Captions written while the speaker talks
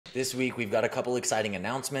This week, we've got a couple exciting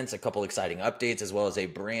announcements, a couple exciting updates, as well as a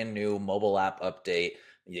brand new mobile app update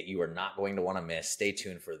that you are not going to want to miss. Stay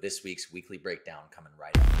tuned for this week's weekly breakdown coming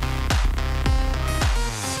right up.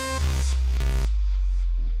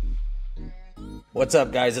 What's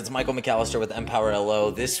up, guys? It's Michael McAllister with Empower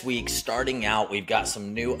LO. This week, starting out, we've got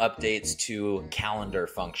some new updates to calendar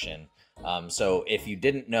function. So if you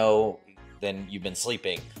didn't know, then you've been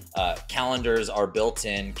sleeping. Calendars are built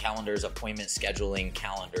in. Calendars, appointment scheduling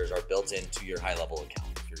calendars are built into your HighLevel account.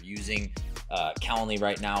 If you're using Calendly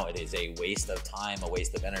right now, it is a waste of time, a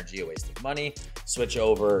waste of energy, a waste of money. Switch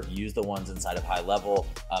over, use the ones inside of HighLevel.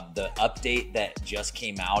 The update that just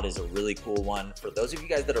came out is a really cool one. For those of you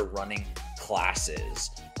guys that are running classes,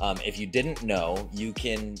 if you didn't know, you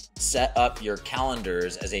can set up your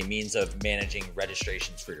calendars as a means of managing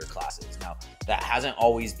registrations for your classes. Now, that hasn't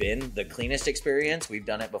always been the cleanest experience. We've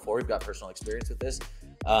done it before. We've got personal experience with this.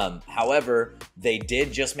 However, they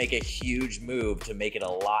did just make a huge move to make it a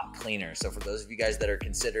lot cleaner. So for those of you guys that are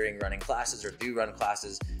considering running classes or do run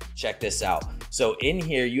classes, check this out. So in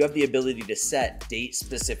here, you have the ability to set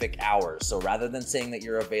date-specific hours. So rather than saying that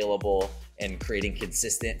you're available and creating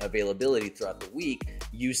consistent availability throughout the week,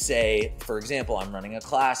 you say, for example, I'm running a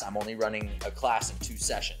class. I'm only running a class in 2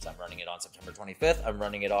 sessions. I'm running it on September 25th. I'm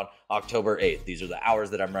running it on October 8th. These are the hours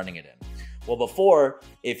that I'm running it in. Well, before,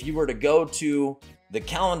 if you were to go to the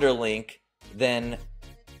calendar link, then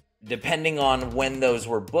depending on when those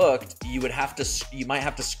were booked, you might have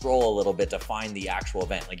to scroll a little bit to find the actual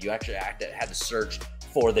event. Like you actually had to search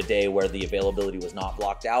for the day where the availability was not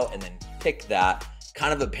blocked out and then pick that.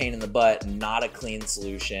 Kind of a pain in the butt, not a clean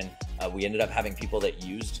solution. We ended up having people that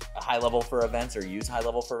used HighLevel for events or use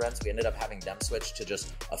HighLevel for events. We ended up having them switch to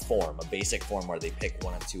just a form, a basic form where they pick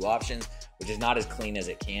one of 2 options, which is not as clean as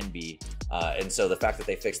it can be. And so the fact that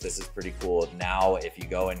they fixed this is pretty cool. Now, if you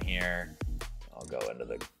go in here, I'll go into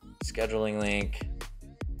the scheduling link,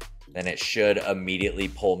 then it should immediately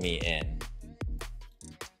pull me in,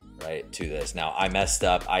 right, to this. Now, I messed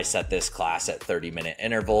up. I set this class at 30-minute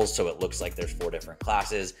intervals, so it looks like there's 4 different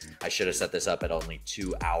classes. I should have set this up at only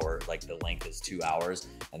 2 hours, like the length is 2 hours,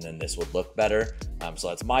 and then this would look better. So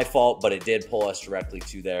that's my fault, but it did pull us directly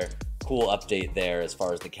to there. Cool update there as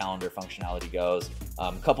far as the calendar functionality goes.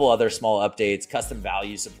 A couple other small updates, custom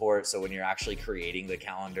value support. So when you're actually creating the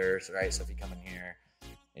calendars, right? So if you come in here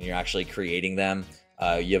and you're actually creating them,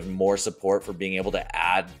 you have more support for being able to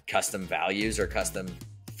add custom values or custom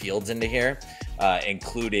fields into here,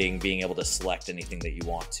 including being able to select anything that you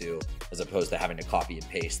want to, as opposed to having to copy and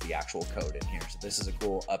paste the actual code in here. So this is a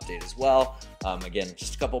cool update as well. Again,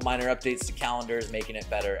 just a couple minor updates to calendars, making it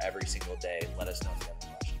better every single day. Let us know if you have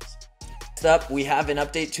any questions. Next up, we have an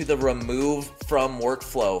update to the remove from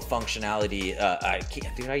workflow functionality.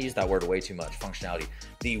 I use that word way too much, functionality.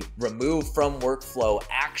 The remove from workflow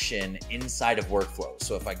action inside of workflow.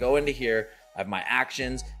 So if I go into here, I have my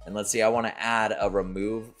actions, and let's see, I want to add a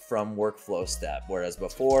remove from workflow step. Whereas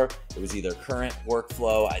before, it was either current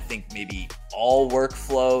workflow, I think maybe all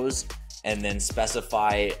workflows, and then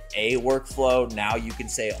specify a workflow. Now you can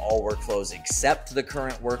say all workflows except the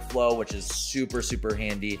current workflow, which is super, super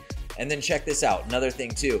handy. And then check this out. Another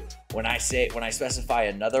thing too, when I specify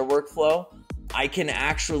another workflow, I can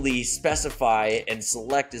actually specify and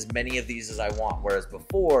select as many of these as I want. Whereas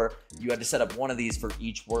before, you had to set up one of these for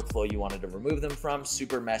each workflow you wanted to remove them from.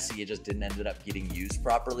 Super messy. It just didn't end up getting used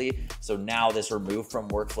properly. So now this remove from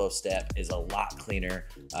workflow step is a lot cleaner.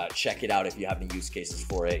 Check it out if you have any use cases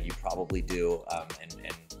for it. You probably do,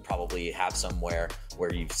 and probably have somewhere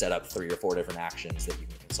where you've set up 3 or 4 different actions that you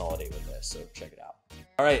can consolidate with this. So check it out.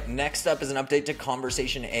 All right, next up is an update to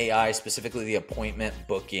Conversation AI, specifically the appointment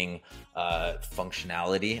booking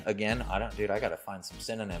functionality. Again, I gotta find some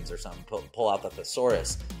synonyms or something, pull out the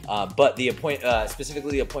thesaurus. But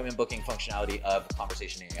specifically the appointment booking functionality of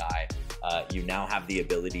Conversation AI, you now have the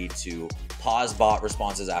ability to pause bot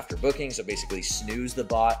responses after booking. So basically snooze the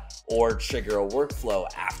bot or trigger a workflow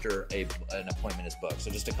after an appointment is booked.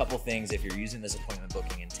 So just a couple things, if you're using this appointment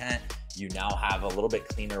booking intent, you now have a little bit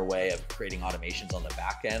cleaner way of creating automations on the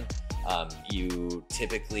back end. You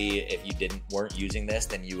typically, if you weren't using this,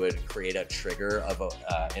 then you would create a trigger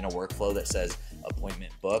in a workflow that says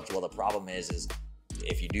appointment booked. Well, the problem is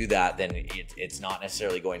if you do that, then it's not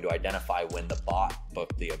necessarily going to identify when the bot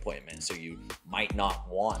booked the appointment. So you might not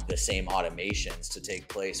want the same automations to take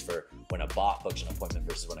place for when a bot books an appointment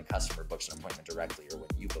versus when a customer books an appointment directly, or when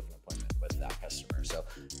you book an appointment with that customer. So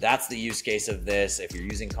that's the use case of this. If you're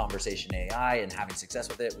using Conversation AI and having success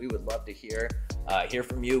with it, we would love to hear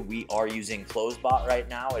from you. We are using CloseBot right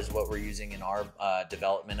now, is what we're using in our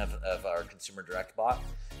development of our consumer direct bot.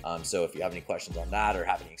 So if you have any questions on that or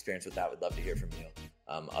have any experience with that, we'd love to hear from you.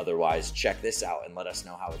 Otherwise, check this out and let us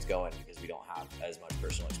know how it's going, because we don't have as much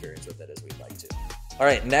personal experience with it as we'd like to. All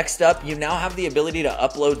right, next up, you now have the ability to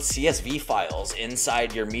upload CSV files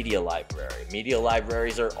inside your media library. Media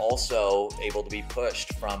libraries are also able to be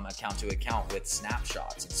pushed from account to account with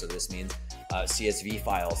snapshots. And so this means CSV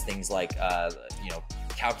files, things like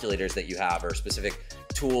calculators that you have, or specific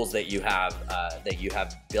tools that you have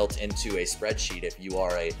built into a spreadsheet. If you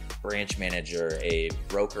are a branch manager, a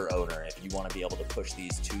broker owner, if you want to be able to push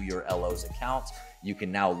these to your LO's account, you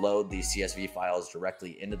can now load these CSV files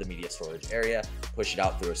directly into the media storage area, push it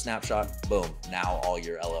out through a snapshot, boom, now all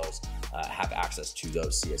your LOs have access to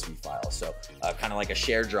those CSV files. So kind of like a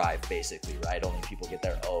shared drive, basically, right? Only people get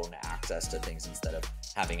their own access to things instead of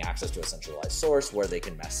having access to a centralized source where they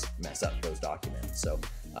can mess up those documents. So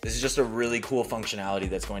this is just a really cool functionality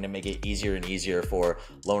that's going to make it easier and easier for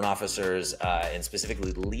loan officers and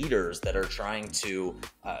specifically leaders that are trying to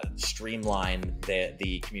streamline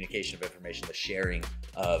the communication of information, the sharing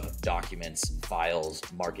of documents, files,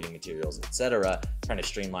 marketing materials, etc. Trying to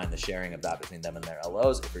streamline the sharing of that between them and their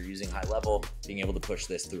LOs. If you're using HighLevel, being able to push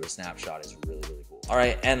this through a snapshot is really, really cool. All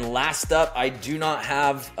right, and last up, I do not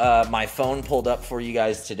have my phone pulled up for you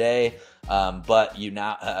guys today. But you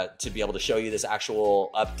now to be able to show you this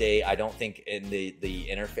actual update, I don't think in the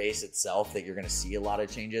interface itself that you're going to see a lot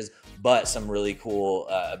of changes, but some really cool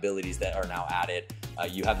abilities that are now added.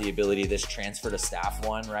 You have the ability, this transfer to staff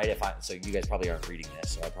one, right? So you guys probably aren't reading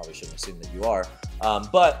this, so I probably shouldn't assume that you are.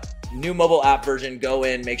 But new mobile app version, go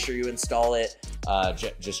in, make sure you install it.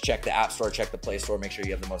 Just check the App Store, check the Play Store, make sure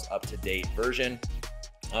you have the most up-to-date version.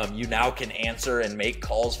 You now can answer and make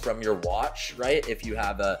calls from your watch, right? If you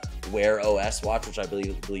have a WearOS watch, which I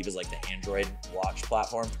believe is like the Android watch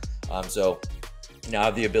platform. So you now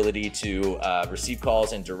have the ability to receive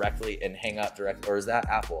calls and hang up direct, or is that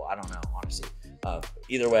Apple? I don't know, honestly.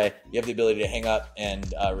 Either way, you have the ability to hang up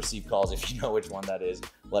and receive calls. If you know which one that is,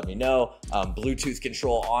 let me know. Bluetooth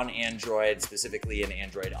control on Android, specifically in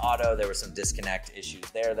Android Auto. There were some disconnect issues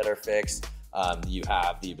there that are fixed. You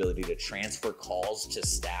have the ability to transfer calls to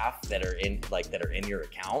staff that are in your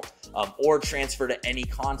account, or transfer to any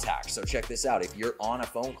contact. So check this out. If you're on a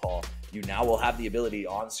phone call, you now will have the ability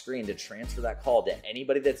on screen to transfer that call to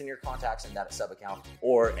anybody that's in your contacts in that sub account,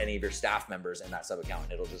 or any of your staff members in that sub account.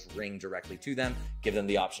 And it'll just ring directly to them, give them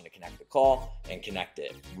the option to connect the call and connect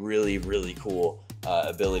it. Really, really cool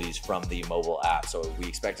abilities from the mobile app. So we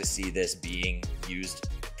expect to see this being used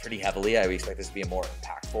pretty heavily. We expect this to be a more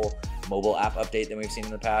impactful mobile app update than we've seen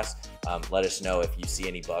in the past. Let us know if you see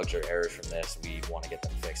any bugs or errors from this. We want to get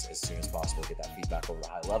them fixed as soon as possible, get that feedback over to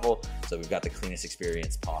HighLevel, so we've got the cleanest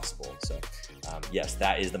experience possible. So yes,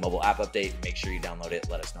 that is the mobile app update. Make sure you download it.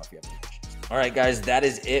 Let us know if you have any questions. All right, guys, that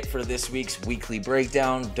is it for this week's weekly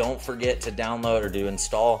breakdown. Don't forget to download or to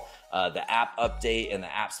install the app update in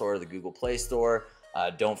the App Store or the Google Play Store.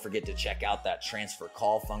 Don't forget to check out that transfer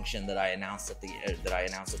call function that I announced at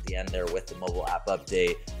the end there with the mobile app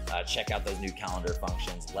update. Check out those new calendar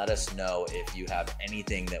functions. Let us know if you have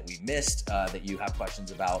anything that we missed that you have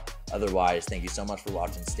questions about. Otherwise, thank you so much for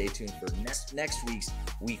watching. Stay tuned for next week's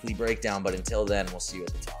weekly breakdown. But until then, we'll see you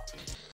at the top.